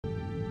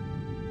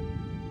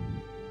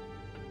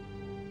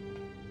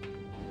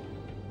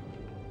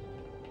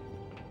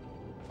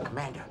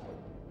Commander,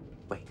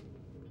 wait.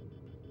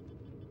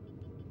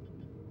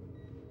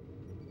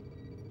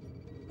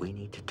 We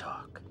need to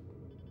talk.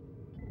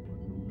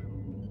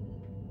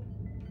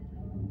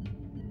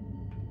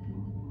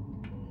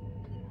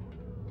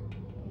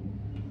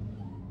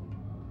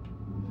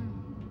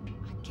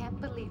 I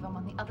can't believe I'm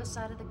on the other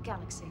side of the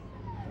galaxy.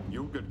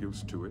 You'll get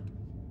used to it.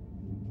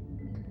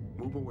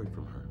 Move away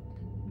from her.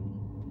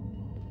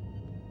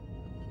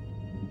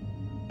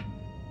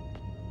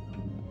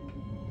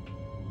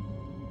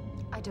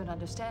 I don't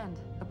understand.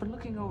 I've been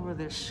looking over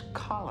this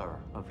collar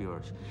of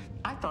yours.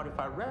 I thought if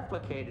I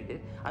replicated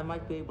it, I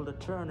might be able to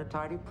turn a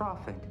tidy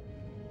profit.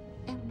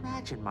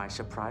 Imagine my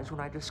surprise when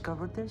I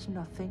discovered there's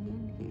nothing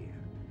in here.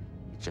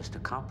 It's just a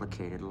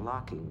complicated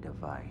locking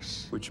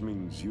device. Which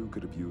means you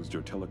could have used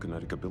your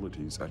telekinetic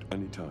abilities at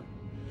any time.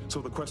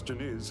 So the question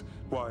is,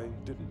 why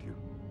didn't you?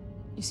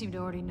 You seem to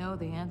already know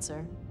the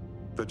answer.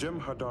 The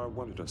Jem'Hadar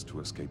wanted us to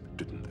escape,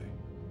 didn't they?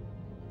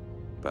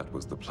 That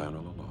was the plan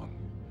all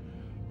along.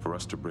 For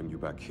us to bring you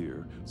back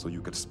here so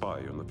you could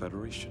spy on the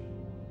Federation.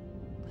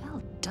 Well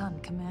done,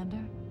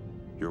 Commander.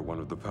 You're one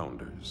of the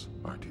founders,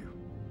 aren't you?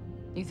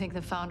 You think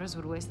the founders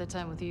would waste their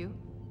time with you?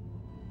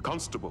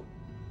 Constable!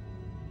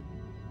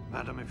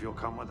 Madam, if you'll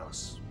come with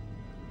us.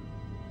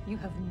 You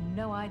have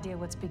no idea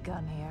what's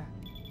begun here.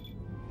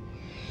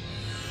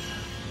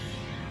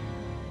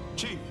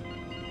 Chief!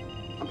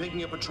 I'm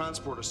picking up a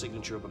transporter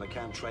signature, but I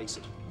can't trace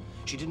it.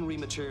 She didn't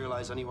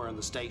rematerialize anywhere in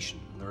the station,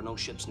 and there are no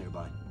ships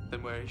nearby.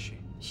 Then where is she?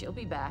 She'll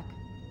be back.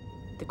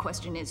 The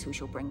question is who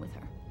she'll bring with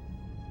her.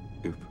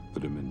 If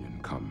the Dominion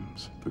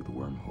comes through the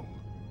wormhole,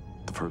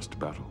 the first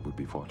battle would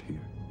be fought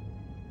here.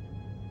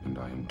 And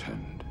I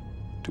intend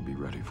to be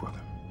ready for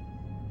them.